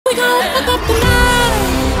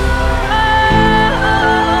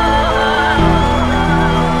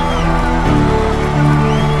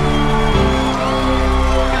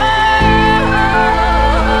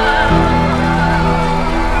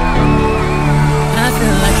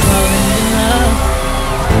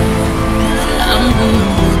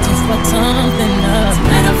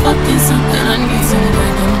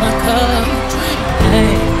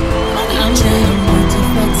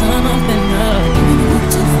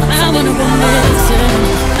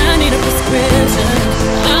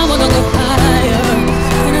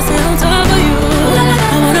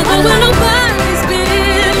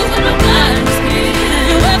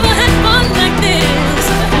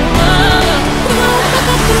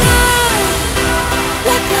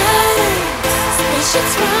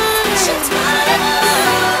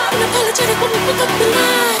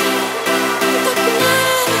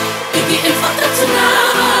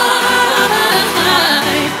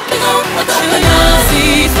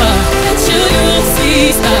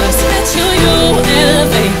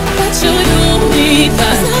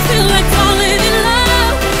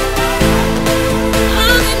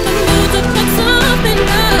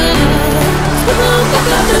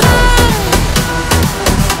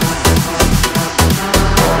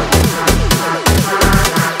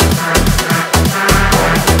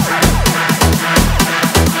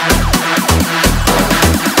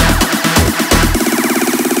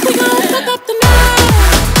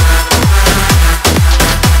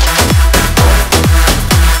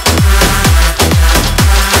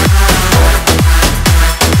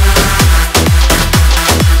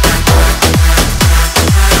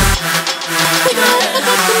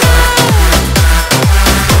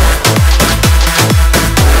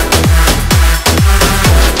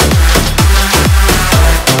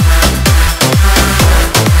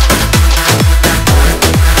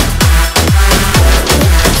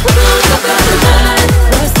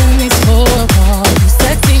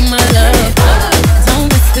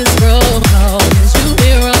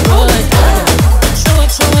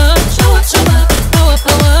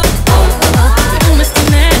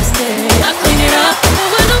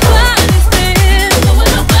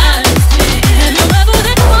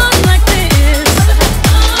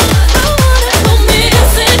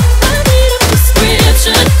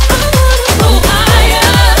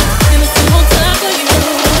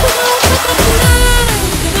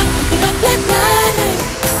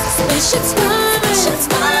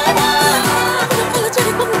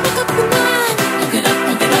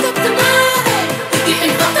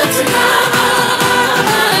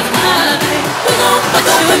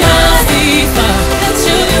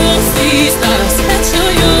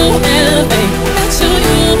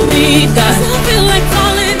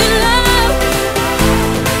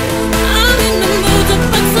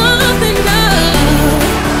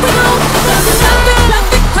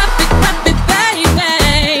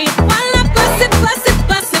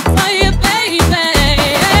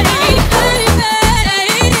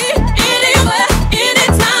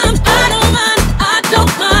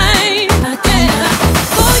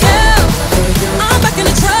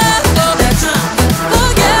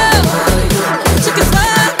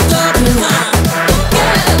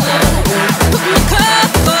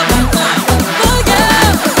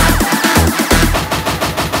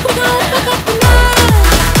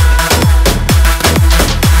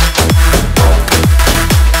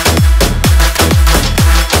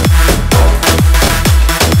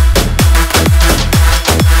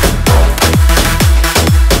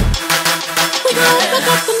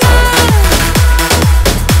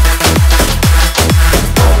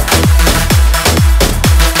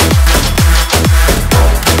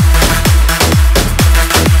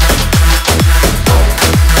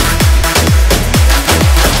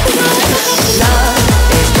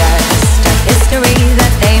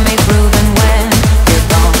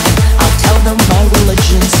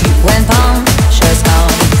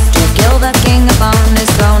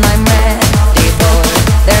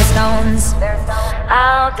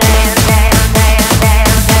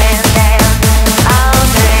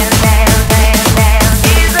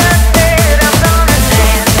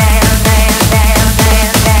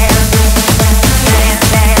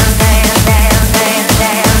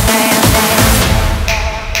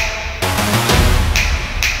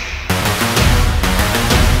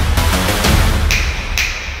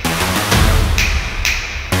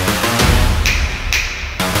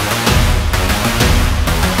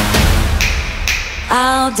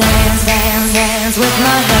I'll dance, dance, dance with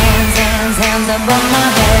my hands, hands, hands above my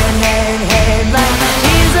head, head, head. Like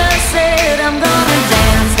Jesus said, I'm gonna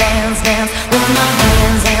dance, dance, dance with my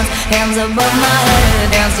hands, hands, hands above my head.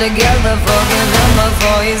 Dance together, forgive him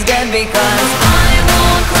before he's dead. Because I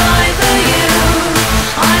won't cry for you,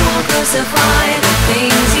 I won't crucify the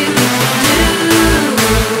things you do.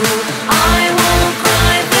 I won't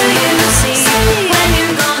cry for you, see, when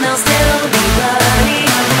you're gone I'll still be bloody.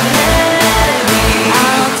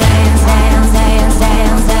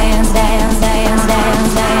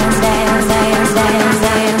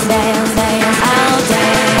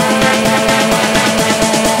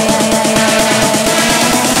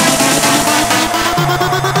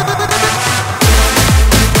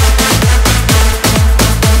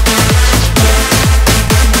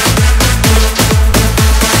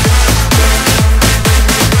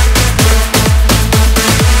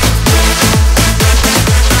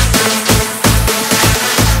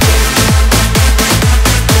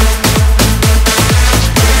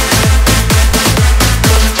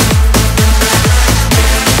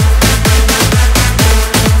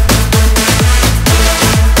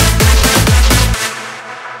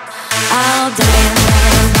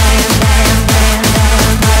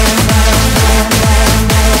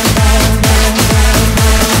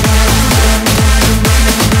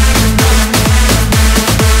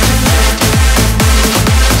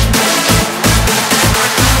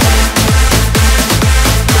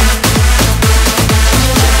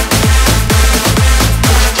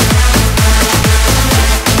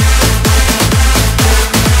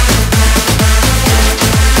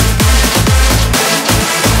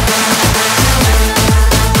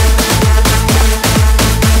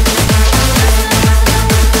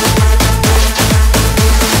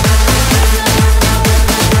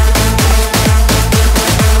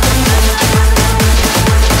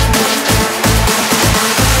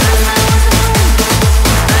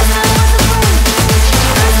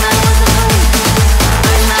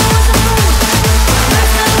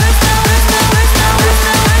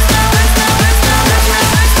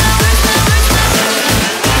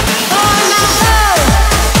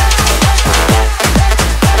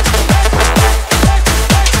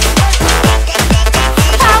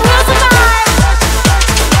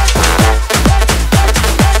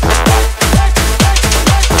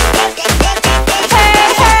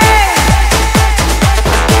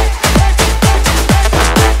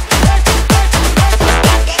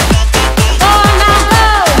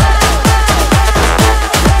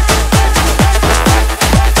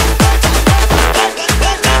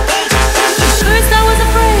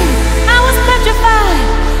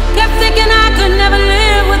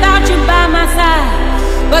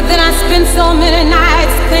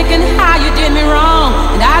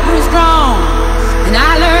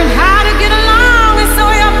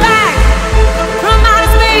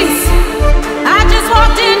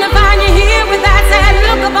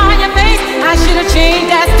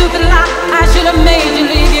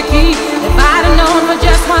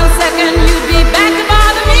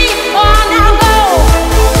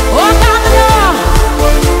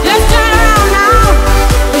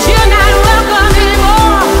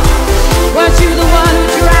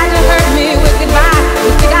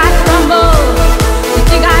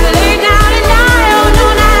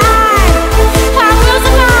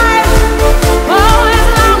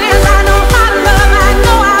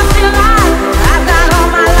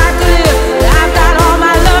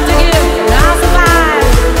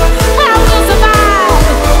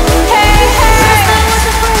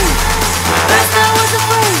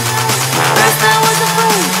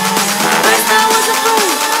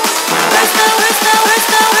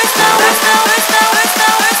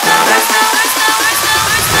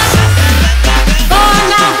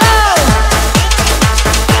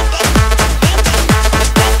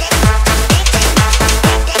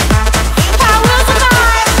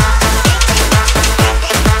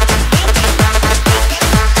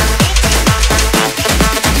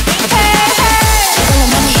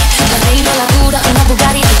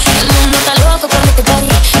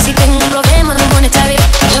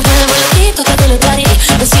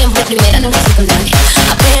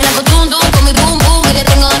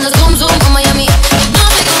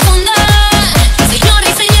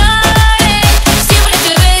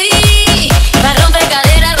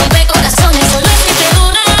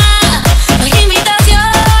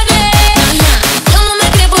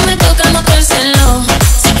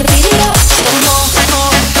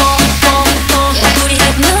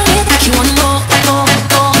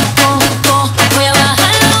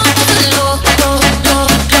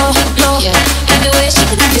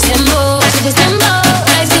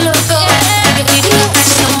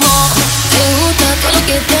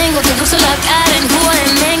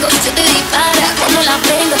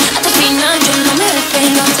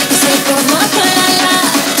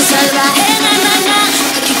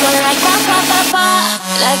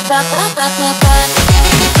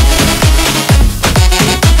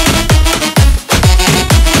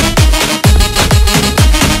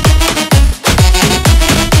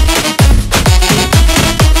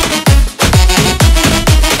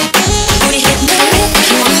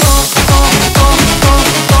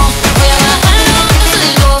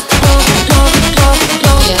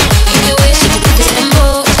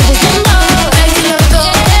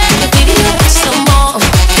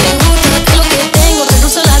 Te gusta que lo que tengo,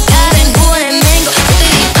 reduce la cara en buen mengo.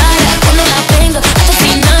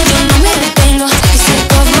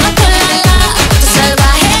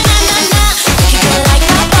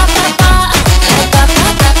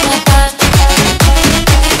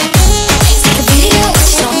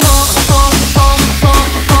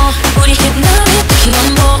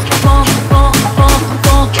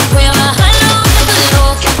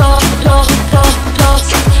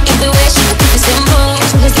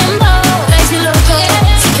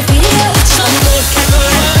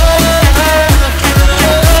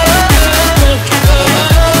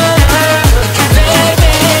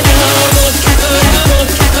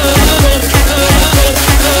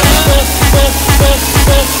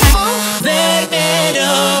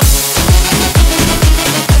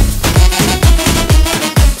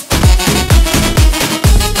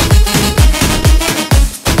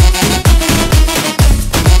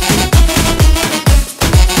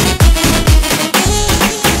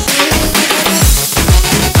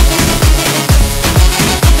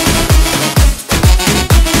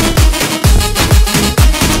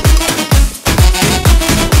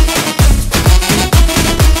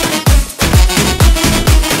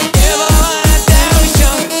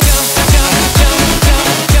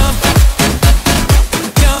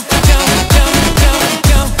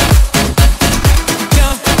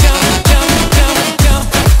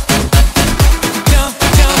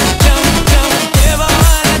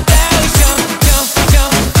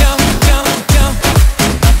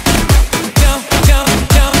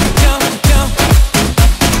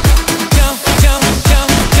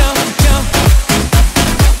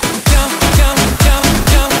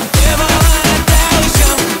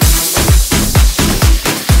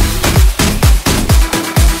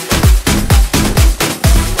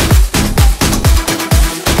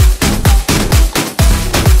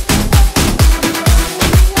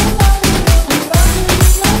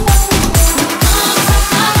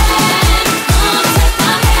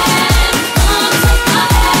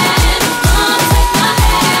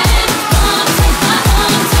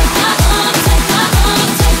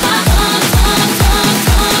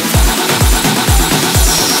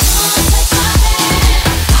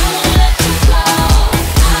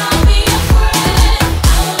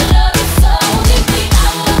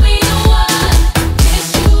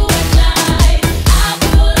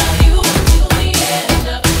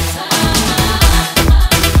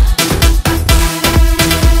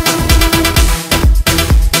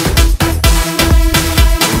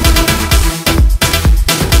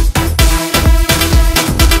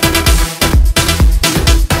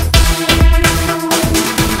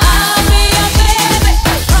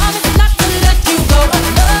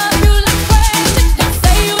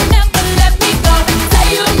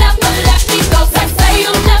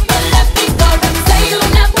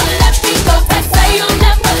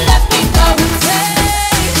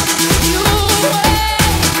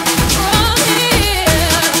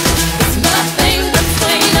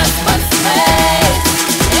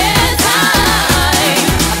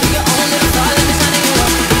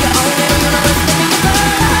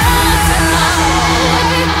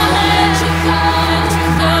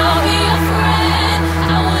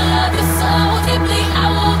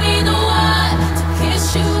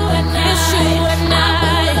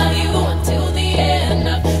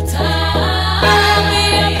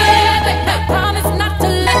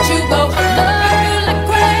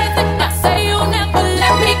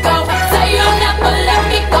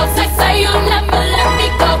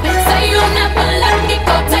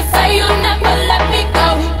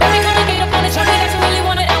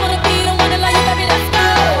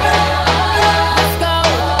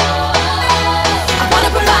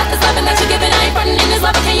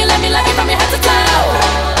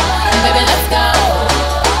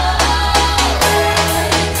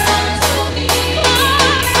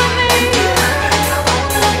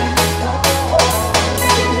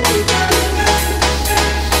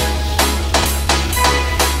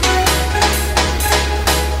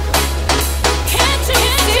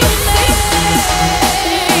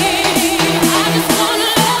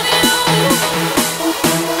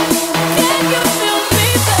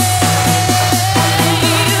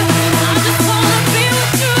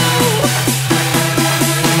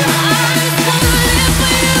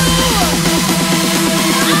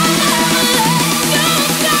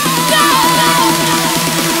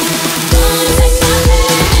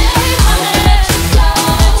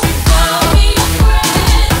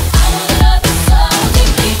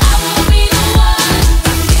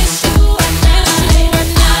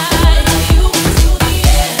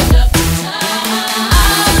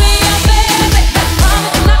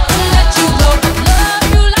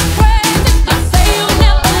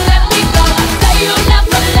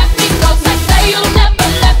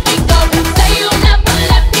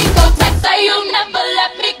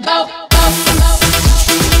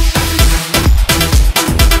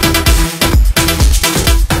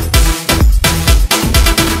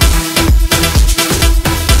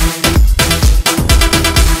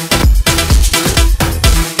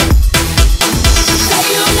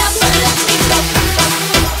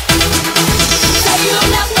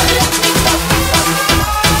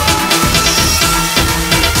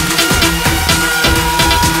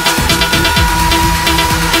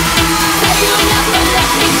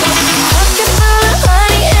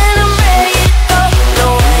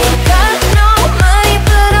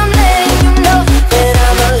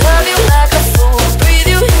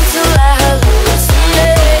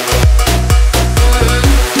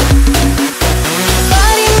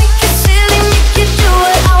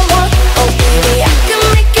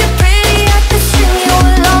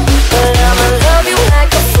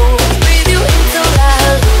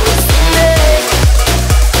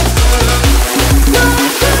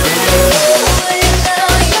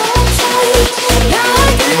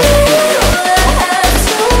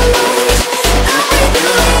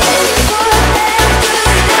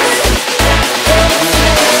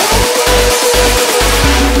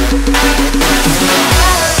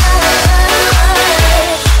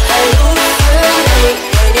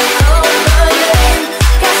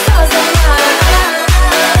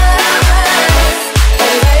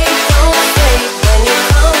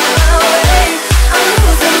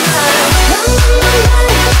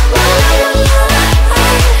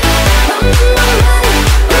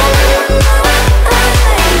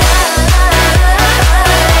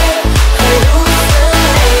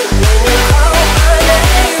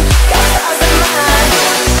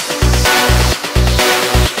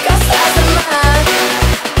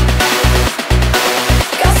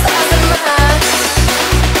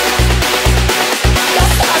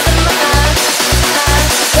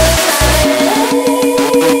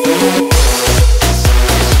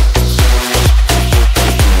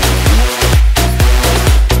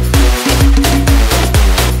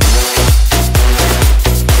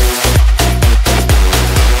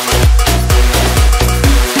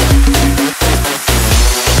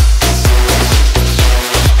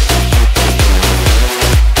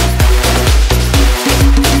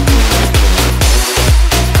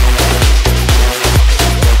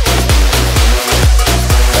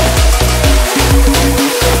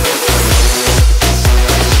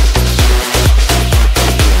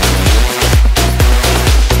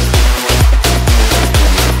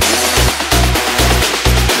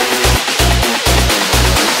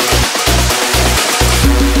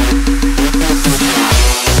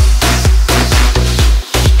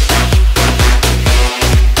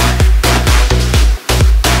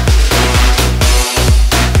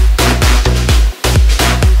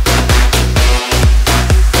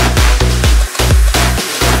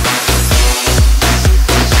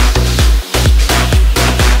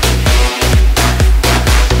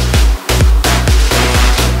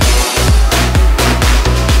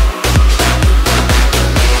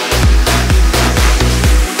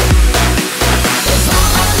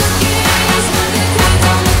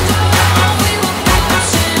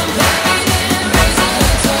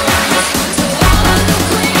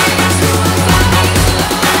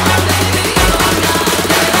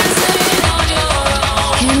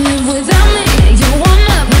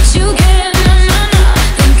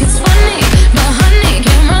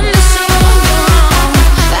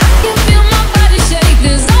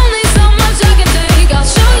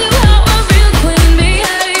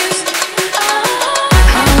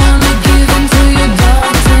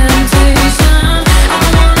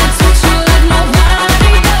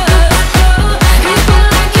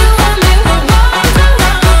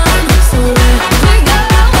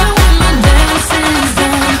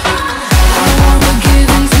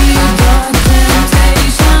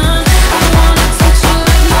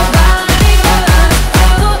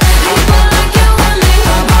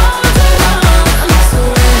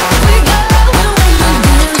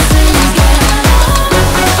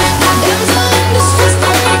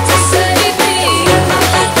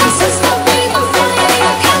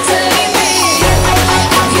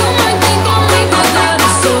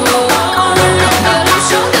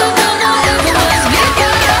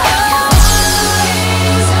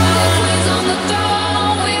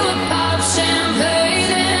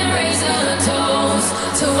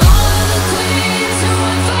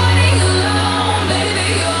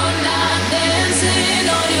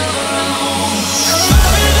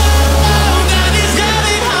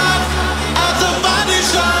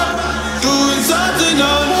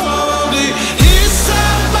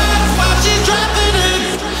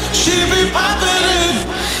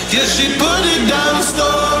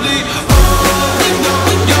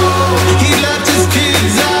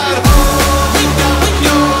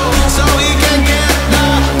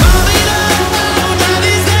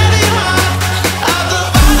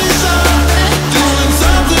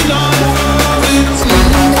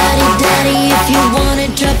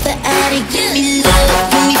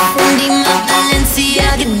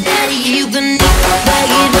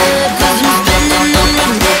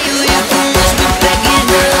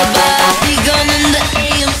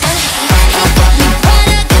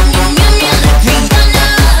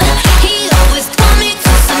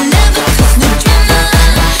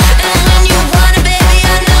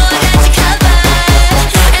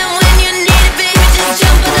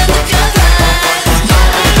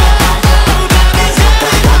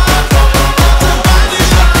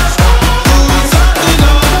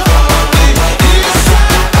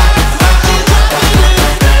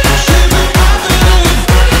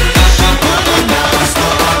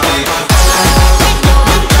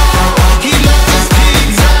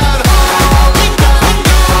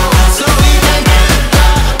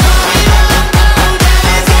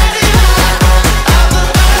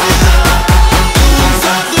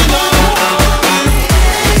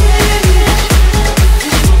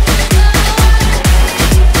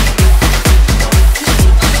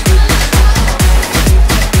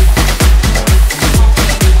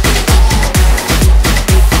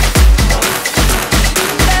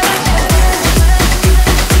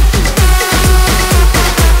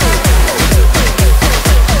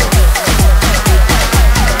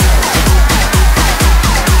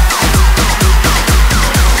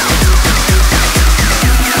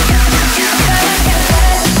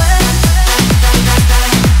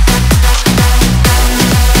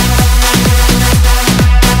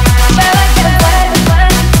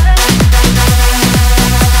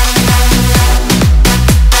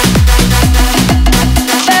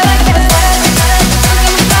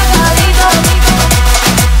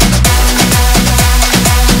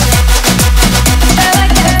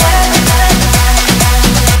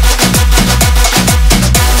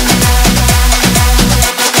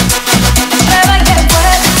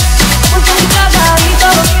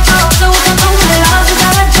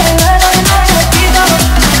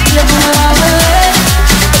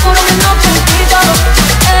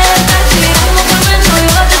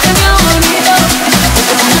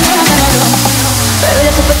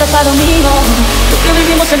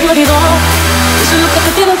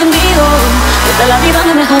 de la vida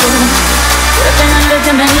me mejoró. Pero pena no eres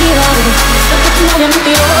bienvenido, lo que tu novia me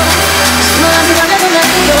tiró. No la vida me dio,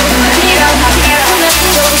 me dio, me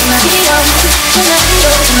dio, me dio, me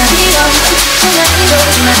dio, me dio, me dio,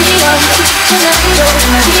 me dio,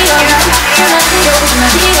 me dio, me dio, me dio, me dio, me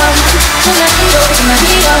dio,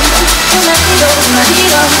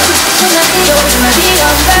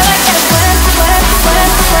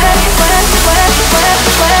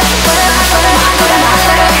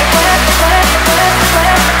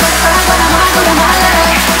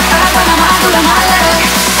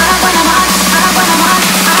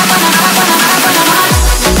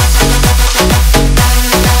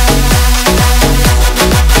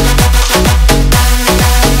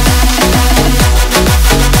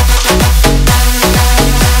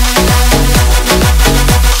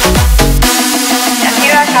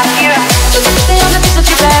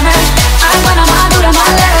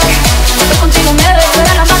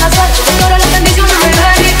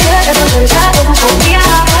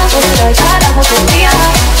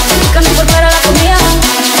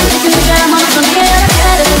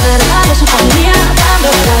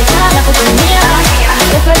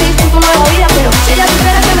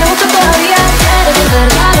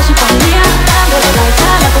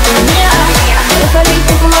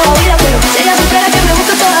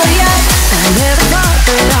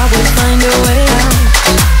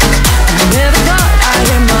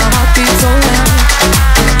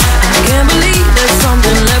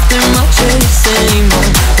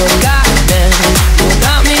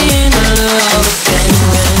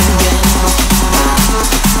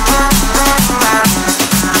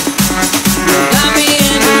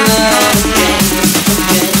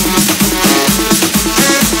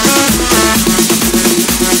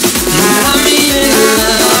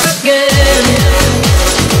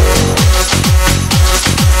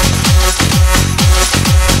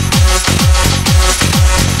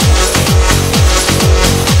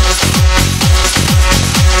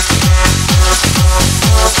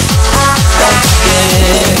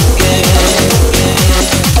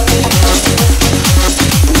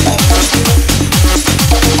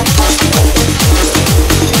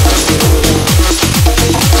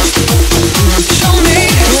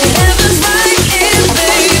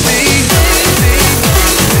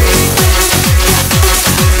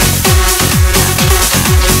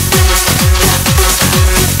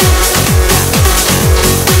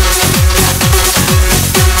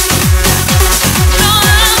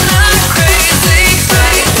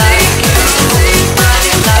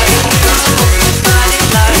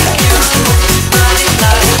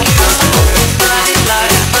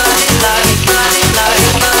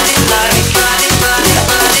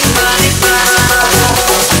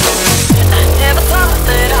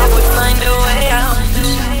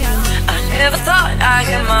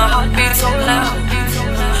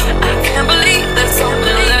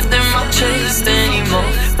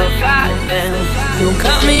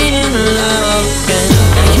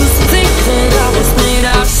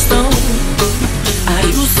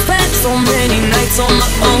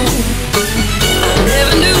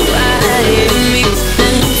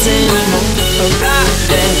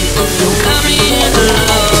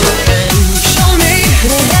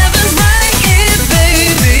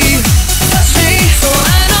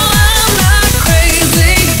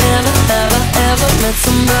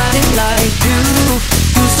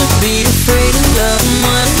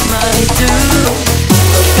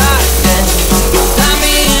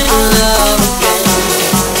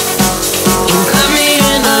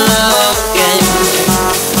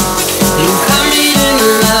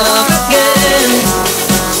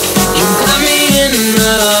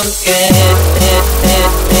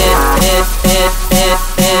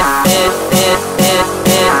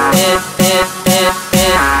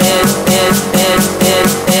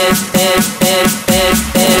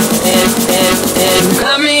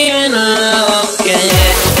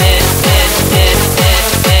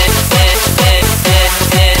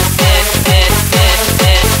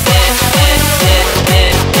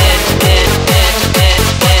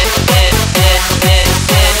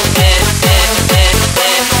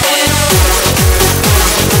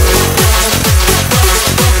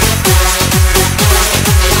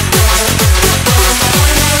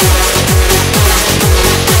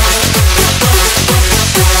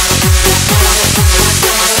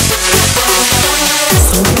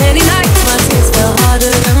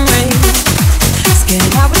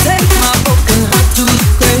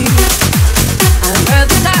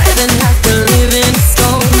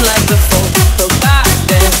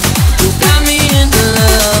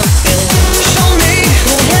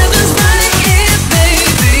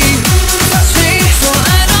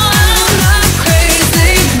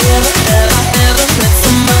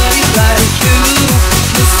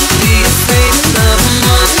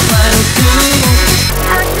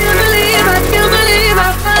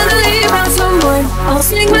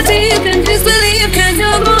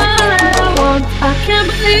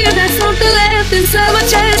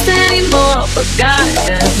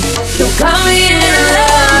 forgotten. You call me in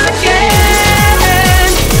love again.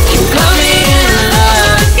 You call me in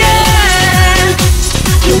love again.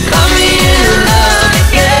 You call me in love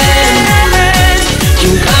again.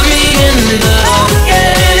 You call me in love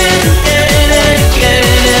again, again, again,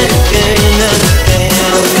 again, again.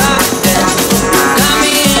 Forgotten. You call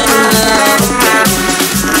me in love again.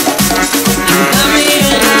 You call me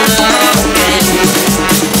in love again.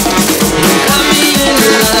 You call me in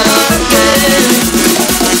love again. You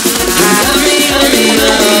call me in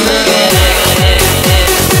love again.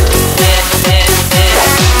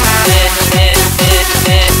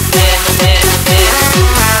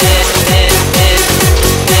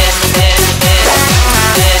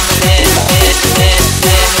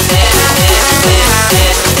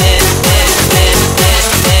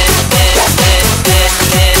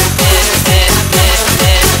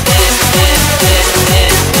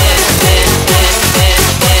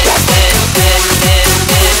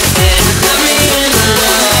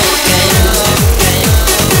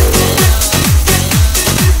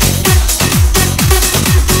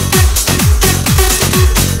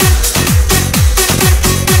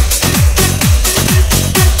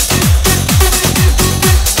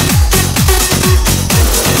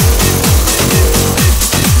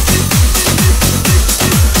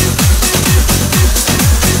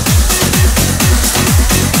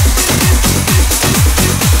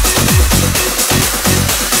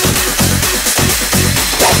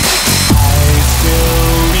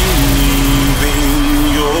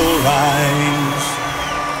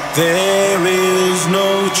 There is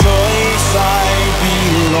no choice, I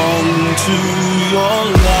belong to your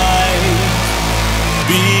life,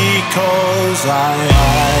 because I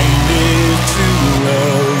live to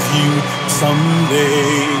love you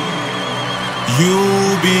someday.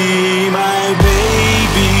 You'll be my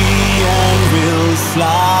baby and we'll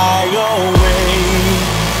fly away,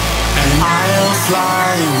 and I'll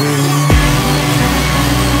fly with you.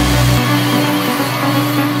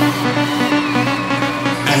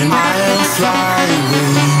 And I'll fly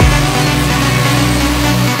with you.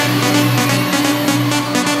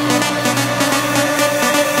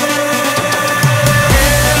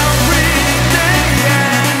 Every day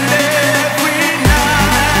and every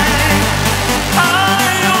night,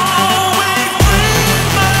 I always dream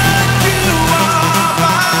that you are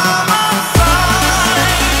by my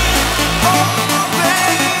side. Oh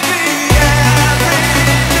baby,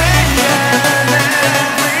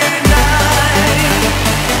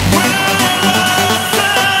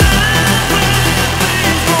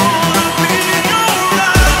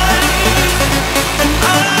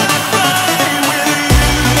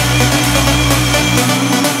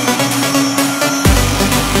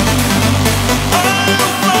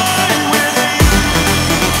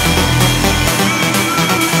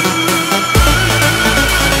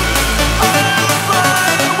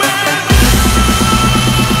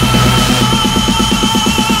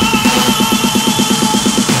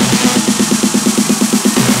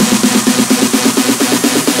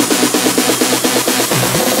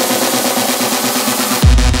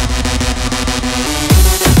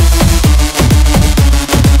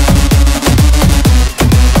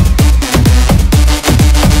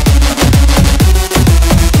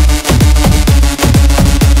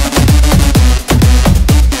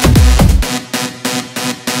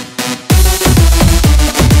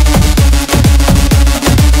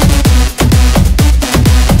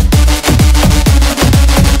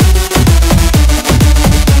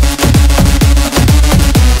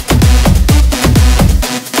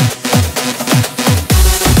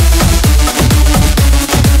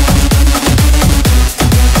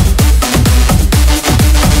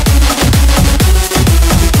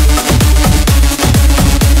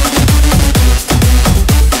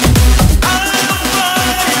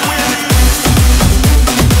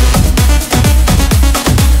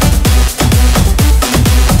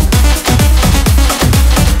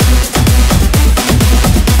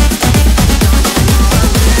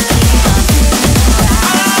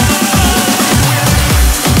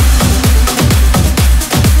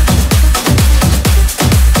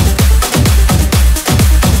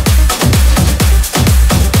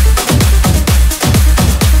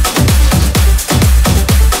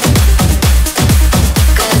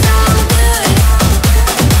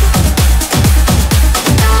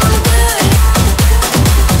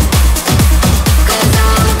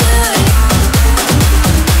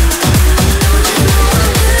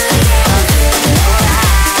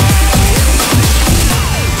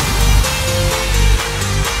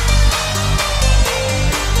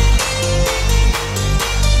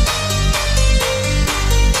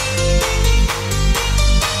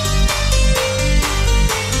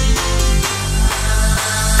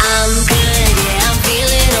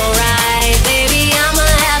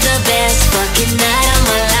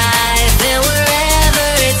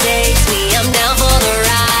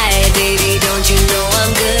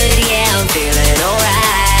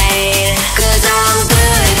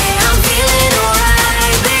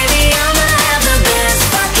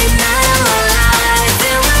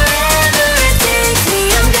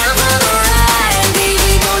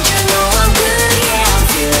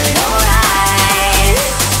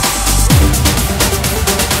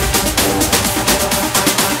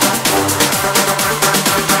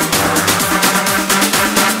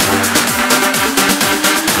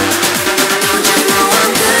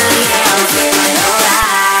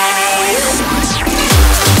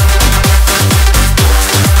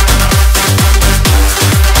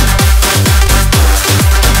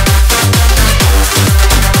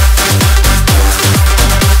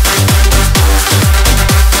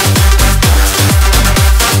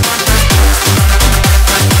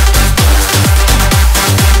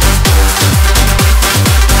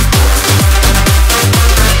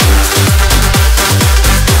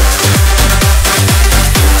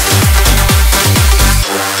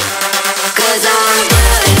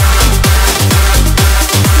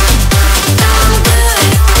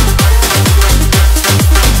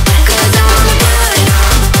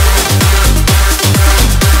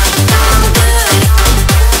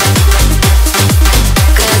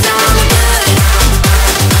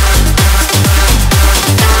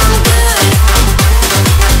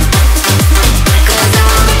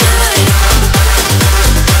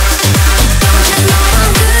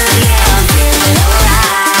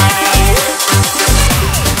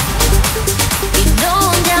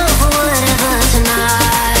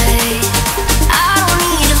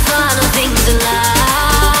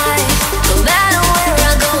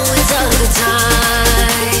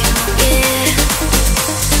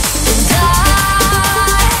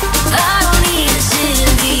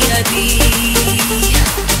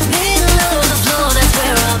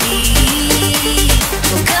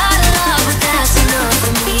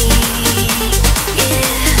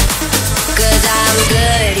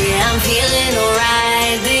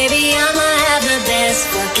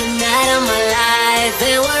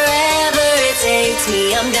 takes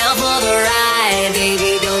me, I'm down for the ride.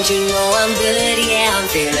 Baby, don't you know I'm good? Yeah, I'm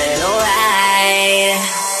feeling alright.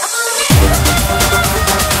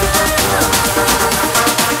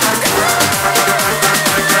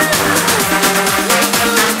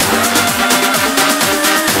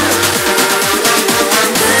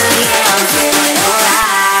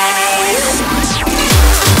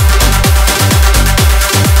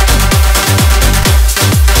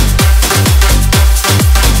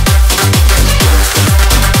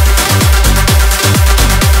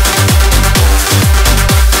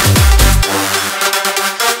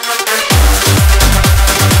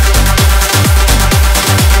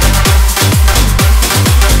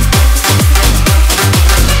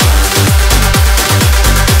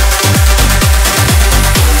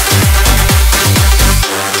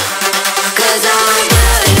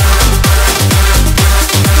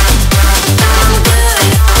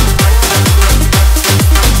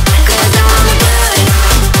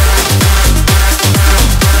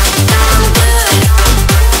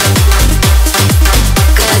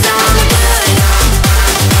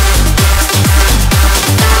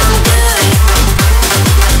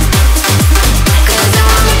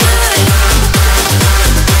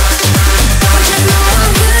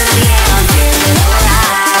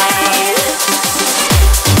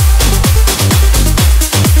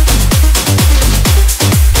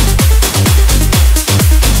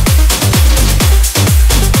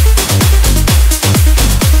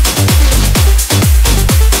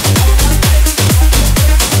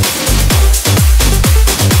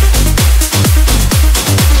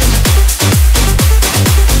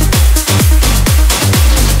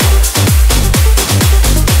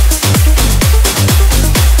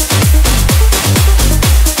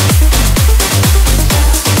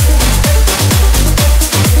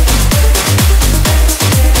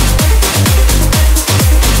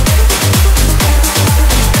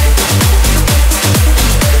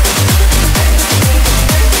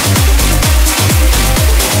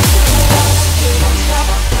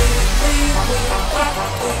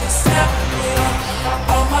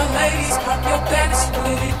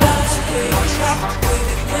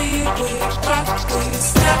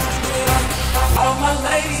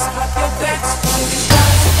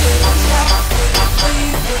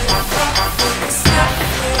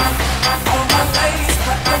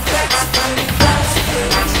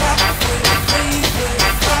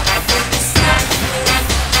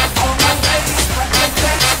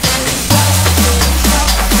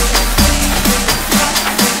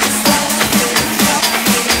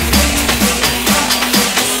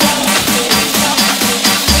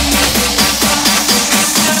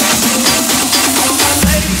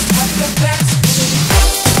 Back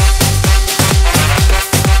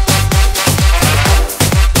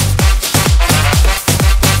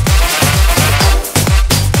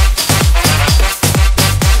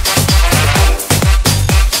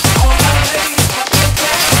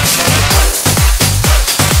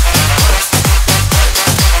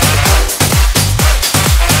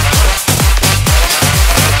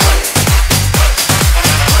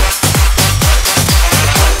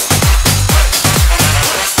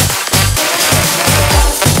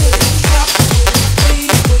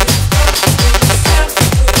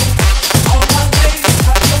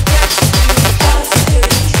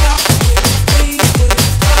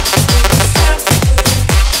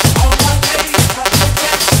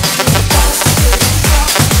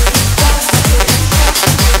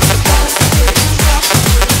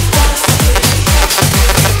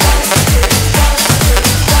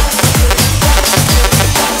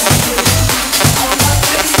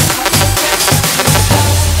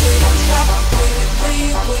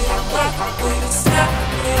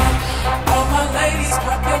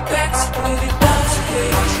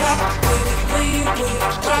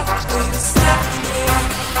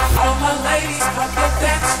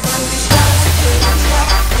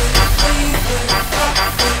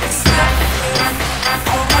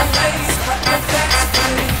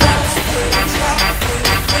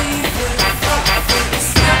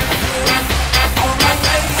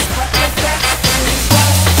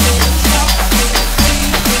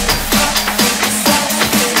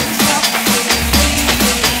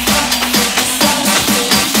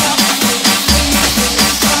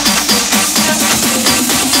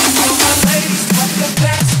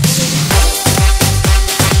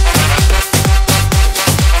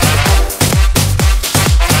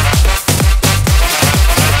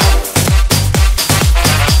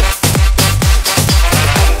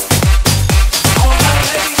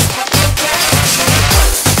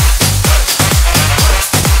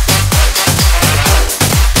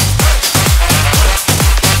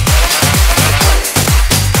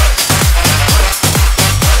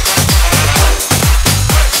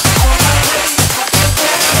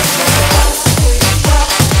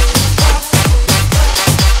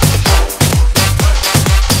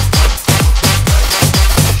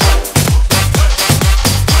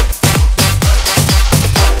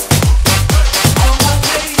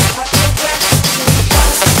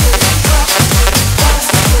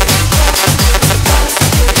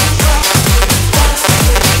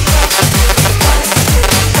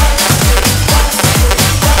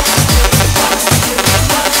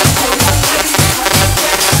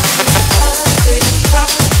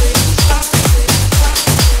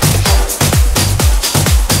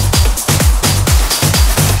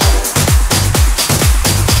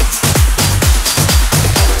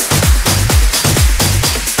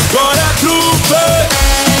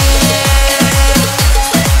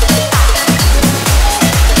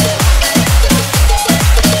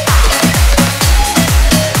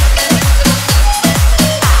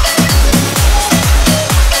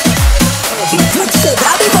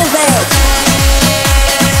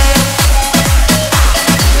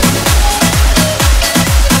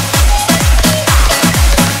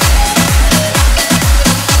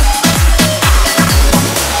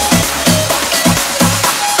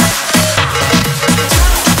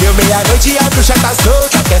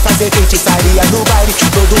fazer feitiçaria no baile.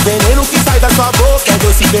 Todo veneno que sai da sua boca é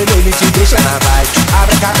doce vermelho e te deixa na vibe.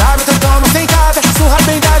 Abracadabra, eu tomo sentada, surra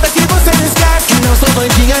bem dada que você não esquece. Não sou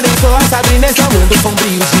bandinha, nem sou a Sabrina, esse é o mundo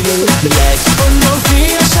sombrio de moleque. Ô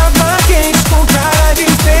novinha, chapa quente, com cara de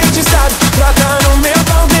enfeitiçado, brota no meu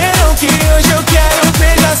caldeirão que hoje eu quero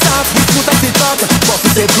beijar sapo. Disputa se toca,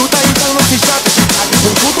 posso ser bruta, então não se choca. Abre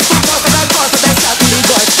com tudo por volta da costa dessa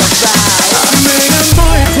perigosa praia.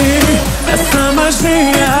 Meia-noite, essa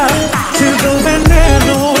magia te dou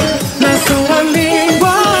veneno na sua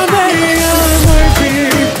língua. Meia-noite,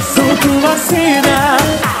 sou tua sina,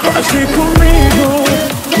 pode comigo,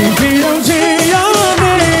 que vira um dia.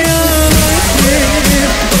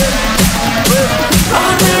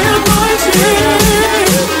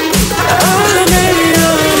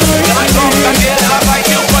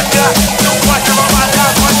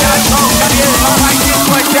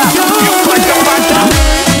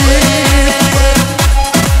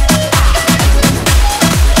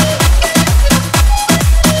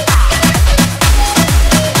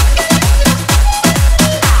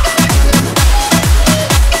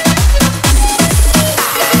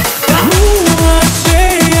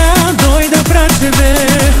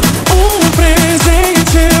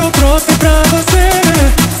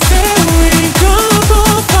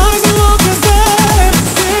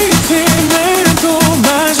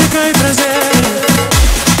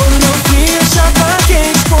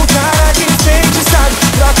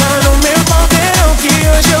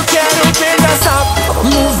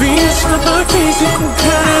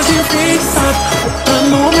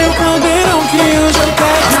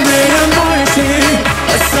 Getting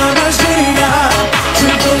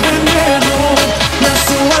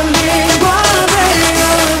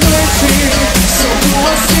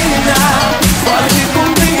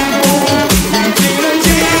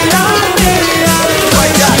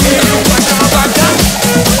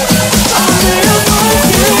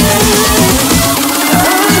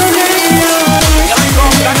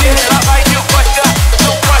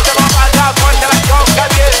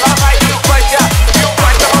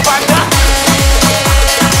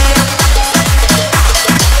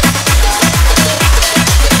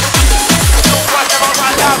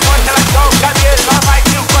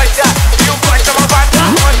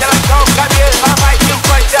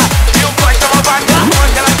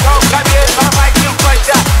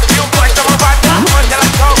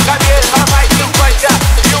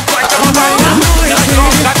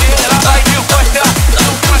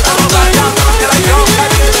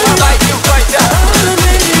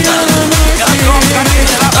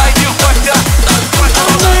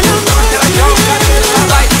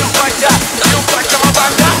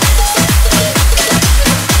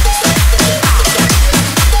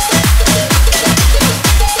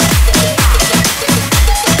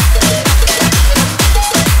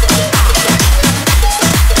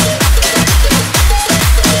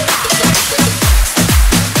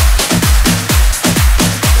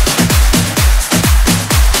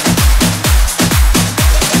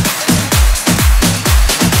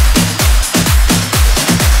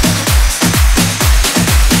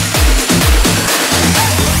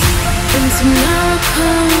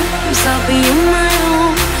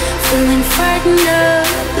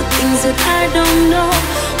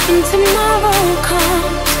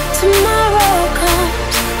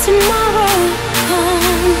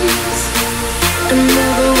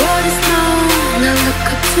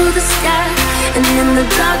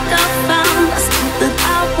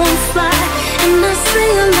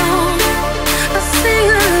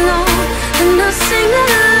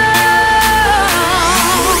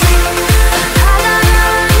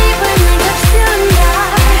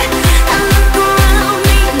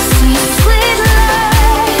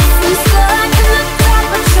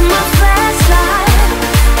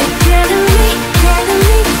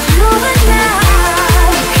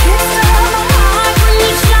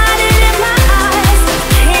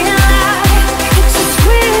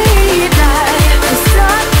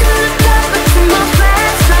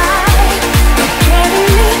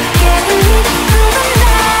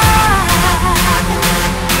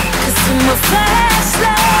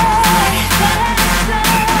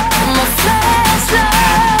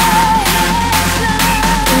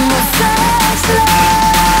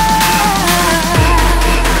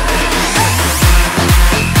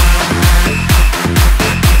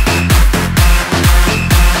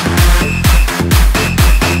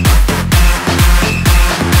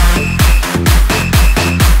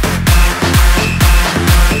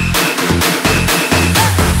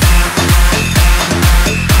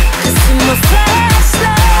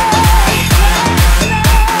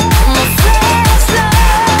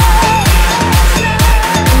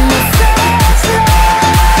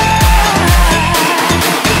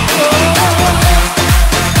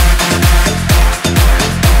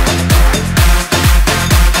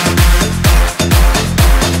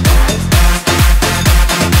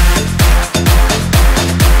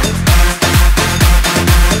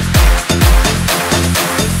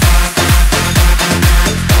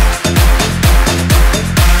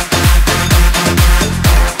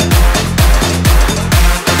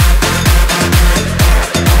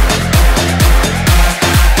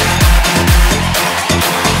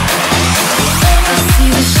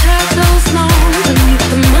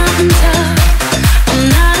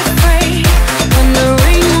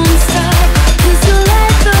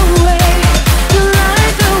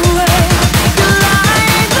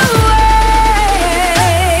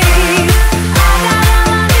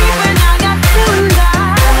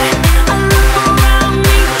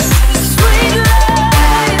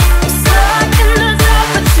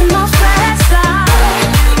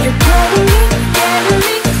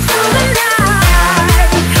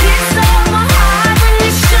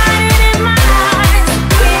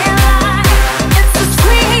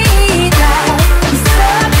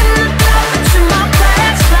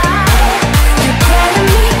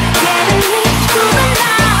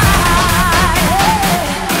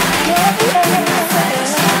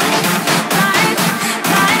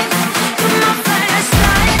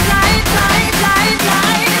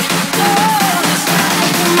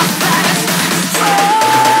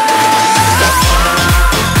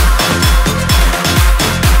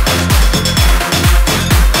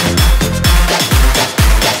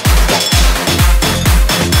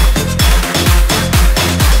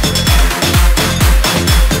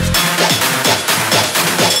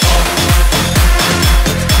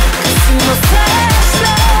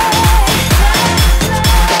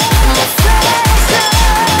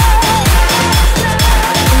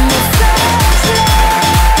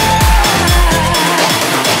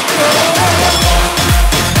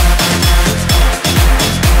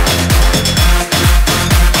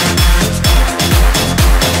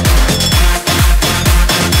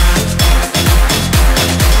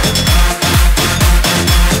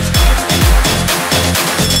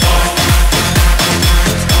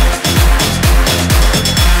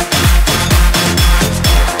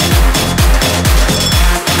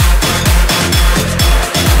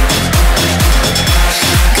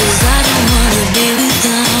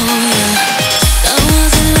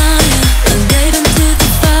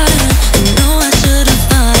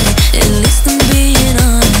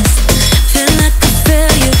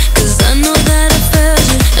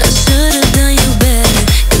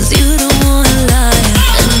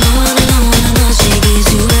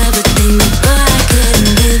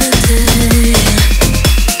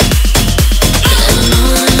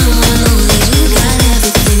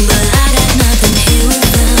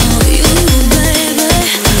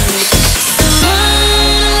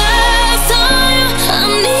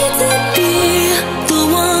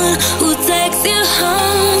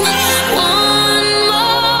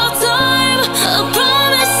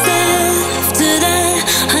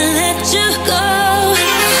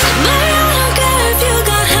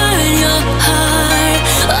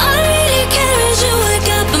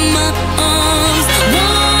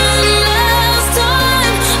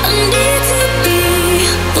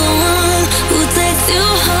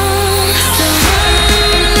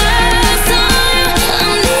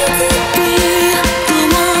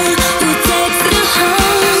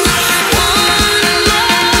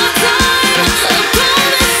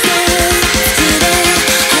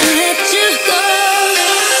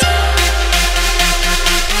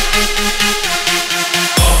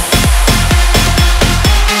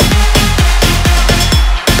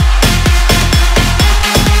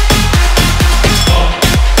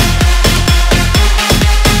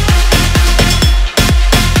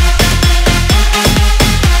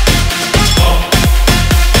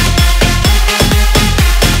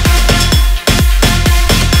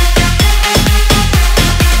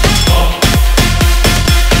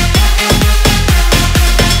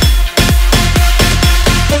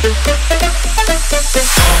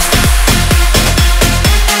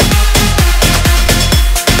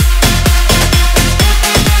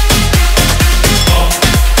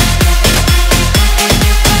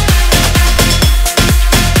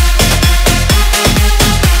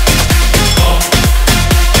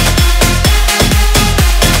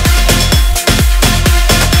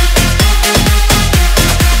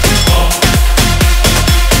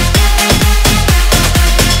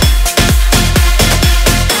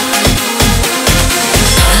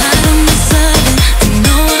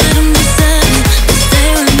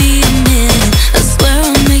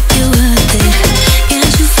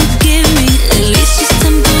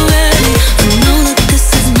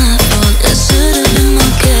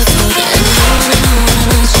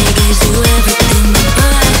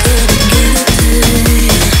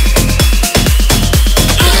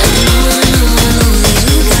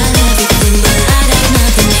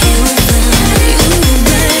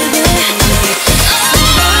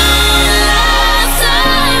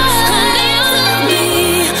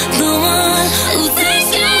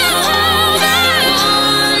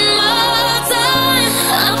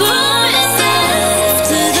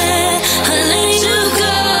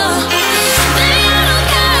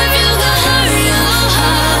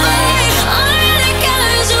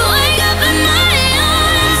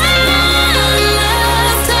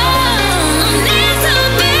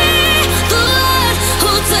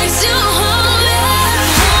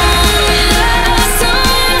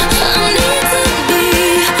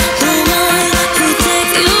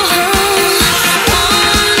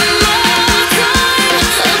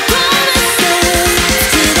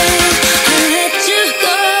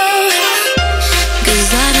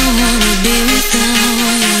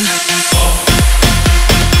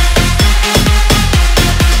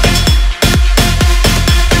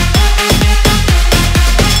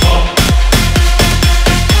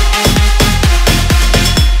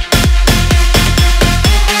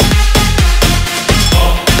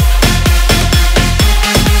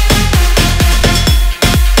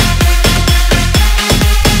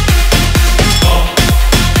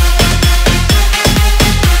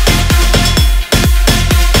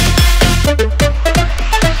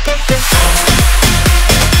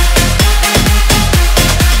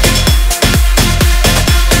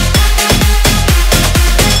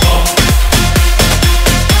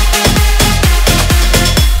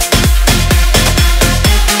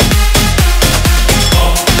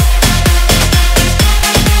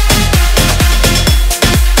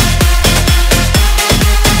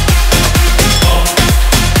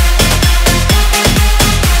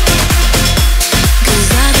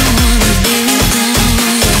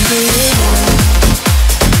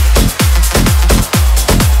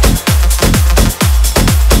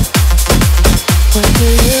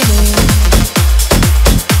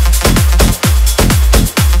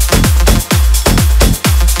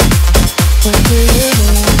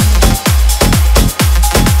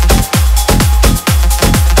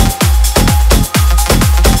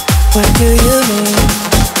What do you mean?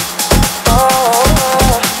 Oh,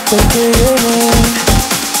 what do you mean?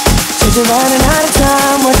 Said you're running out of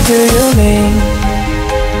time, what do you mean?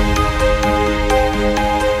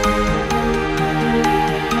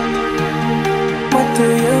 What do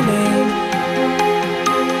you mean?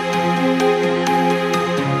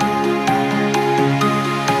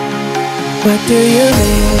 What do you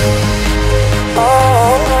mean?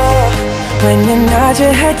 Oh, when you nod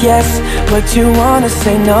your head yes, but you wanna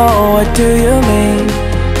say no, what do you mean?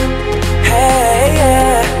 Hey,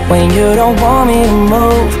 yeah. When you don't want me to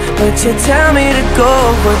move, but you tell me to go,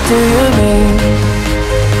 what do you mean?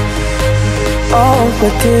 Oh,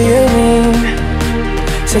 what do you mean?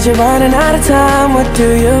 Said you're running out of time, what do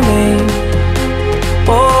you mean?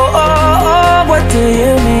 Oh, oh, oh, what do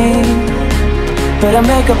you mean? Better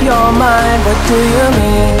make up your mind, what do you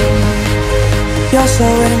mean? You're so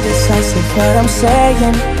indecisive, what I'm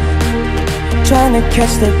saying. Trying to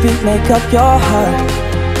catch the beat, make up your heart.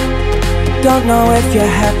 Don't know if you're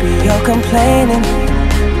happy or complaining.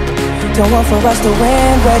 Don't want for us to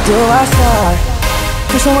win, where do I start?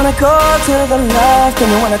 Cause you wanna go to the left and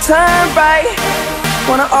you wanna turn right.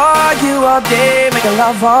 Wanna argue all day, making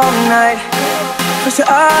love all night. Push you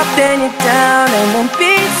up, then you're down, and in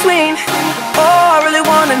between. Oh, I really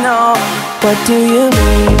wanna know, what do you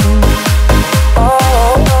mean?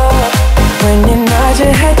 Oh, when you nod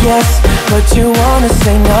your head yes, but you wanna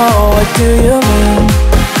say no, what do you mean?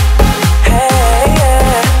 Hey,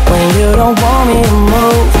 yeah. When you don't want me to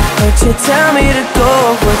move, but you tell me to go,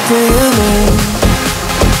 what do you mean?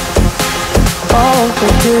 Oh,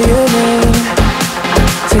 what do you mean?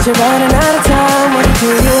 Said you're running out of time, what do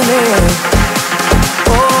you mean?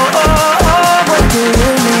 Oh, oh, oh, what do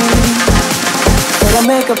you mean? Better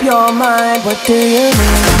make up your mind, what do you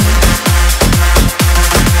mean?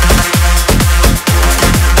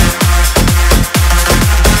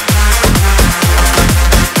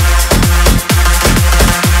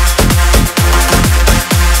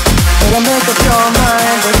 Better make up your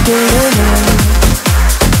mind, what do you mean?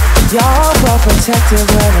 Y'all well protected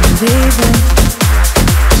when I'm leaving.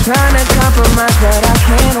 Trying to compromise but I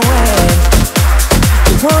can't win.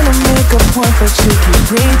 You wanna make a point but you keep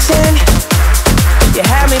preaching. You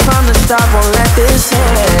had me from the start, won't let this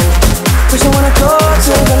end. But you wanna go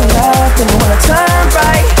to the left and you wanna turn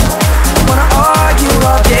right. Wanna argue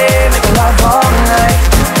all day, make love all night.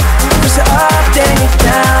 Push you up, then you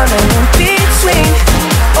down, and in between.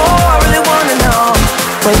 Oh, I really wanna know,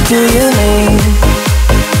 what do you mean?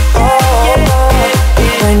 Oh,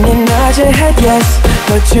 when you nod your head yes,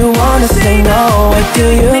 but you wanna say no, what do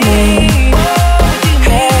you mean?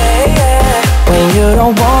 Hey, yeah. When you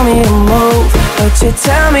don't want me to move, but you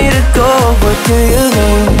tell me to go, what do you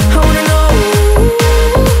mean?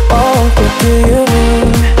 Oh, what do you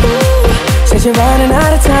mean? Said you're running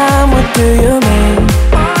out of time, what do you mean?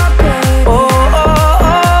 Oh, oh,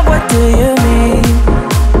 oh, what do you mean?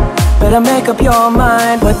 Better make up your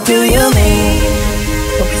mind, what do you mean?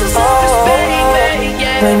 Oh,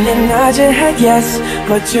 when you nod your head yes,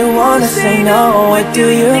 but you wanna say no, what do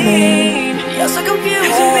you mean? You're so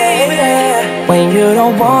confusing, baby. Yeah. When you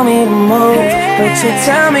don't want me to move, but you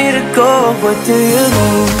tell me to go, what do you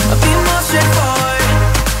mean? I'll be more straightforward.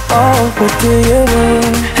 Oh, what do you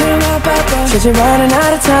mean? Said you're running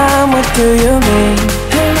out of time, what do you mean?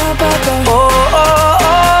 Oh, oh,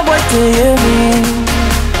 oh, what do you mean?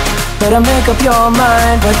 Better make up your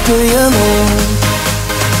mind, what do you mean?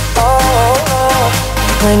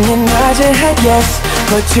 When you nod your head yes,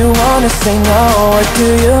 but you wanna say no, what do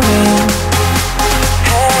you mean?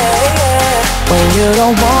 Hey, yeah. When you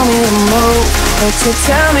don't want me to move, but you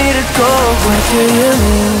tell me to go, what do you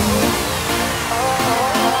mean?